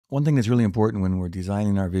One thing that's really important when we're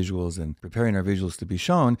designing our visuals and preparing our visuals to be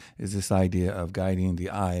shown is this idea of guiding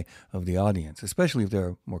the eye of the audience. Especially if there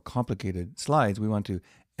are more complicated slides, we want to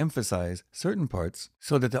emphasize certain parts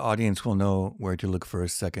so that the audience will know where to look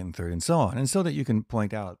first, second, third, and so on. And so that you can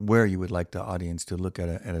point out where you would like the audience to look at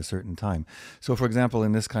a certain time. So for example,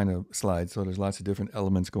 in this kind of slide, so there's lots of different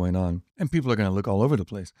elements going on and people are going to look all over the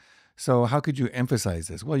place. So how could you emphasize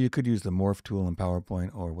this? Well, you could use the Morph tool in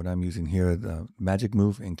PowerPoint, or what I'm using here, the Magic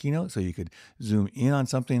Move in Keynote. So you could zoom in on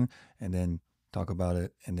something and then talk about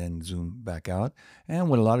it and then zoom back out. And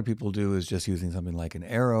what a lot of people do is just using something like an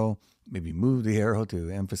arrow, maybe move the arrow to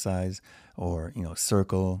emphasize, or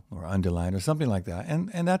circle or underline or something like that.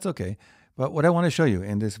 And that's okay. But what I want to show you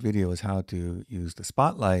in this video is how to use the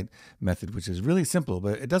spotlight method, which is really simple,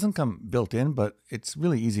 but it doesn't come built in, but it's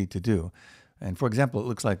really easy to do. And for example, it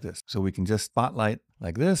looks like this. So we can just spotlight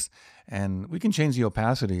like this, and we can change the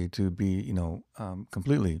opacity to be,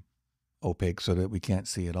 completely opaque so that we can't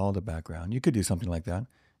see at all the background. You could do something like that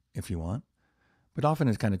if you want. But often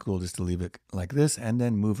it's kind of cool just to leave it like this and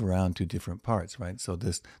then move around to different parts, right? So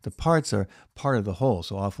the parts are part of the whole.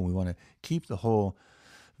 So often we want to keep the whole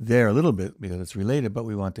there a little bit because it's related, but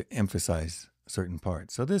we want to emphasize certain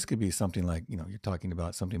parts. So this could be something like, you're talking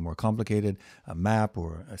about something more complicated, a map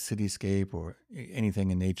or a cityscape or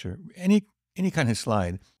anything in nature, any kind of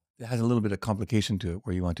slide that has a little bit of complication to it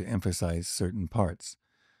where you want to emphasize certain parts.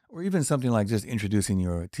 Or even something like just introducing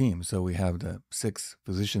your team. So we have the 6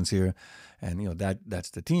 positions here, and that's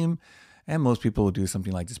the team. And most people will do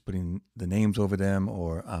something like just putting the names over them,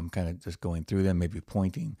 or kind of just going through them, maybe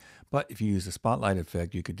pointing. But if you use the spotlight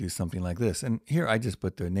effect, you could do something like this. And here I just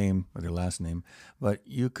put their name or their last name, but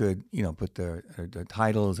you could put their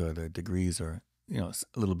titles or their degrees, or a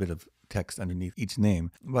little bit of text underneath each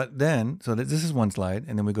name. But then, so this is one slide,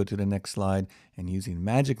 and then we go to the next slide, and using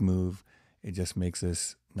Magic Move, it just makes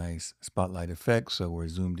this nice spotlight effect. So we're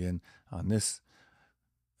zoomed in on this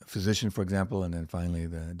physician, for example, and then finally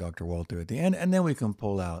the Dr. Walter at the end. And then we can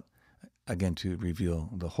pull out again to reveal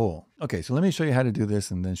the whole. Okay, so let me show you how to do this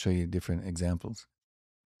and then show you different examples.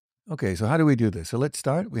 Okay, so how do we do this? So let's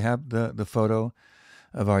start. We have the photo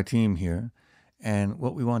of our team here. And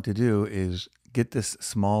what we want to do is get this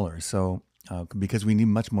smaller. So because we need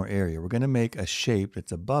much more area, we're going to make a shape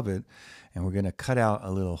that's above it, and we're going to cut out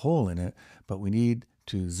a little hole in it, but we need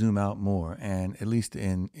to zoom out more. And at least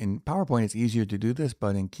in PowerPoint, it's easier to do this,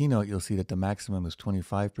 but in Keynote, you'll see that the maximum is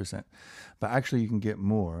 25%. But actually, you can get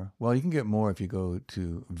more. Well, you can get more if you go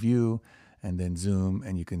to View and then Zoom,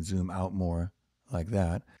 and you can zoom out more like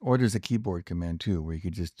that. Or there's a keyboard command too, where you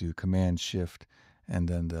could just do Command Shift and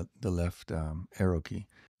then the left arrow key.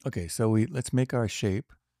 Okay, so let's make our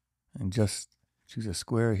shape and just choose a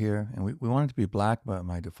square here. And we want it to be black, but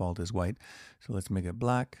my default is white. So let's make it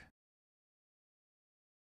black.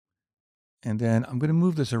 And then I'm going to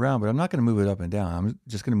move this around, but I'm not going to move it up and down. I'm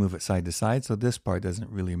just going to move it side to side. So this part doesn't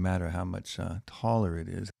really matter how much taller it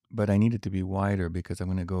is, but I need it to be wider because I'm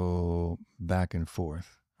going to go back and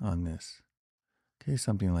forth on this. Okay,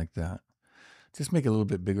 something like that. Just make it a little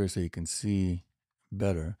bit bigger so you can see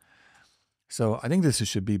better. So I think this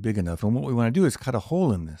should be big enough. And what we want to do is cut a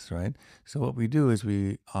hole in this, right? So what we do is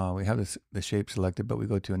we have the shape selected, but we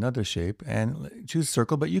go to another shape and choose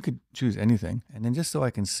circle, but you could choose anything. And then just so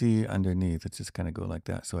I can see underneath, let's just kind of go like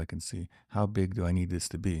that so I can see how big do I need this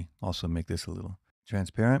to be. Also make this a little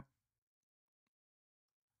transparent.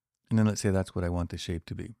 And then let's say that's what I want the shape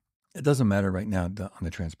to be. It doesn't matter right now on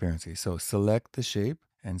the transparency. So select the shape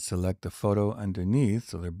and select the photo underneath.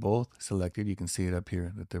 So they're both selected. You can see it up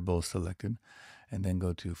here that they're both selected. And then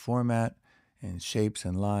go to Format and Shapes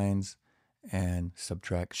and Lines and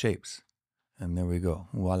Subtract Shapes. And there we go.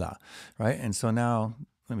 Voila. Right? And so now,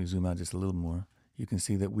 let me zoom out just a little more. You can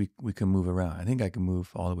see that we can move around. I think I can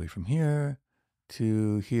move all the way from here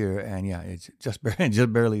to here. And yeah, it's just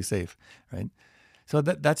barely safe, right? So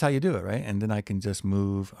that's how you do it, right? And then I can just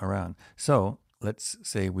move around. So let's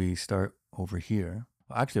say we start over here.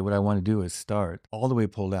 Actually, what I want to do is start all the way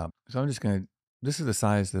pulled out. So I'm just going to, this is the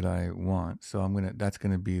size that I want. So that's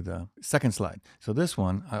going to be the second slide. So this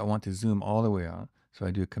one, I want to zoom all the way out. So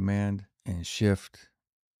I do Command and Shift,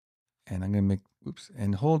 and I'm going to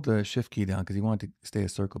and hold the Shift key down because you want it to stay a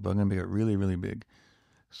circle, but I'm going to make it really, really big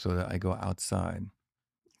so that I go outside.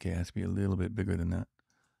 Okay, it has to be a little bit bigger than that.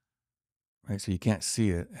 Right, so you can't see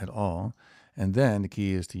it at all. And then the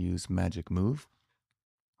key is to use Magic Move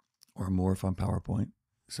or Morph on PowerPoint.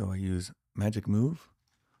 So I use Magic Move,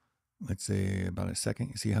 let's say about a second.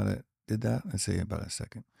 You see how that did that? Let's say about a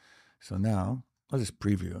second. So now I'll just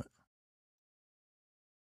preview it.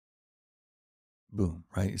 Boom,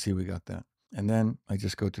 right? You see we got that. And then I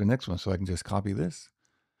just go to the next one. So I can just copy this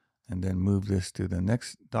and then move this to the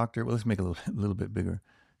next doctor. Well, let's make it a little bit bigger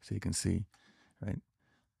so you can see, right?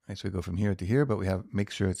 Right, so we go from here to here, but we have, make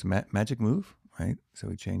sure it's magic move, right? So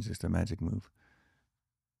we change this to magic move.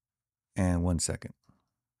 And 1 second,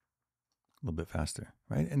 a little bit faster,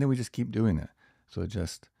 right? And then we just keep doing it. So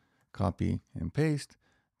just copy and paste,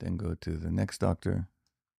 then go to the next doctor,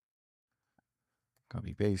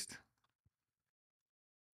 copy, paste.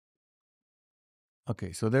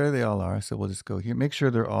 Okay, so there they all are. So we'll just go here. Make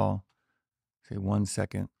sure they're all, say 1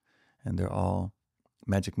 second, and they're all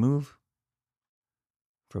magic move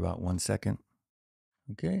for about 1 second.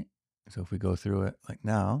 Okay, so if we go through it like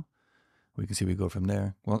now, we can see we go from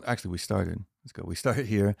there. Well, actually we started. Let's go. We started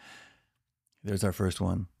here. There's our first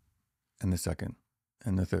one, and the second,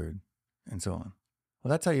 and the third, and so on. Well,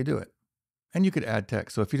 that's how you do it. And you could add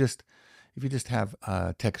text. So if you just have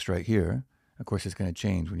text right here, of course it's going to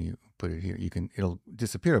change when you put it here. It'll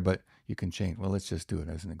disappear, but you can change. Well, let's just do it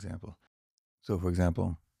as an example. So for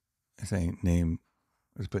example, saying name,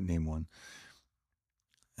 let's put name 1,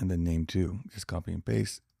 and then name 2. Just copy and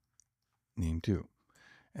paste name 2.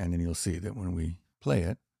 And then you'll see that when we play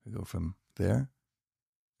it, we go from there,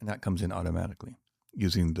 and that comes in automatically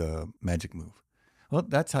using the magic move. Well,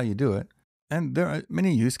 that's how you do it. And there are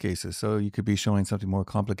many use cases. So you could be showing something more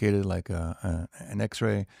complicated like an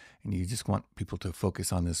X-ray, and you just want people to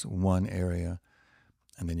focus on this one area,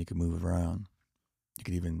 and then you can move it around. You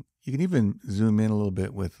can even zoom in a little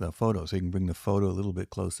bit with the photo, so you can bring the photo a little bit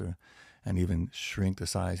closer and even shrink the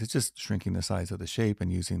size. It's just shrinking the size of the shape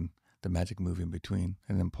and using the magic move in between,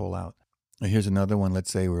 and then pull out. Now here's another one.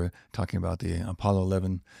 Let's say we're talking about the Apollo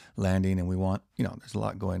 11 landing, and we want, there's a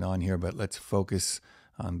lot going on here, but let's focus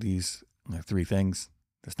on these 3 things.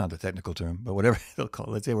 That's not the technical term, but whatever they'll call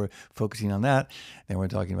it. Let's say we're focusing on that. Then we're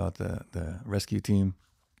talking about the rescue team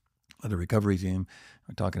or the recovery team.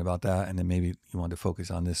 We're talking about that. And then maybe you want to focus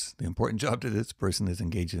on this, the important job that this person is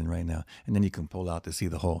engaged in right now. And then you can pull out to see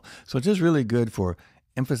the whole. So it's just really good for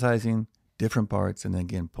emphasizing different parts and then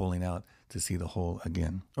again pulling out to see the whole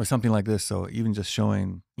again, or something like this. So even just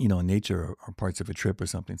showing, nature or parts of a trip or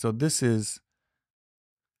something. So this is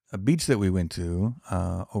a beach that we went to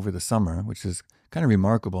over the summer, which is kind of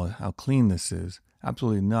remarkable how clean this is.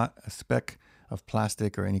 Absolutely not a speck of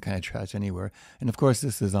plastic or any kind of trash anywhere. And of course,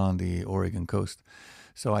 this is on the Oregon coast.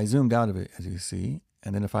 So I zoomed out of it, as you see.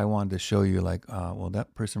 And then if I wanted to show you like, well,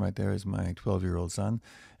 that person right there is my 12-year-old son.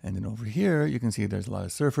 And then over here, you can see there's a lot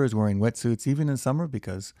of surfers wearing wetsuits, even in summer,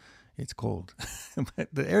 because it's cold. But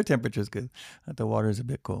the air temperature is good. The water is a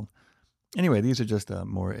bit cold. Anyway, these are just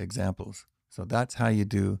more examples. So that's how you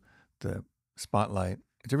do the spotlight.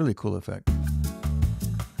 It's a really cool effect.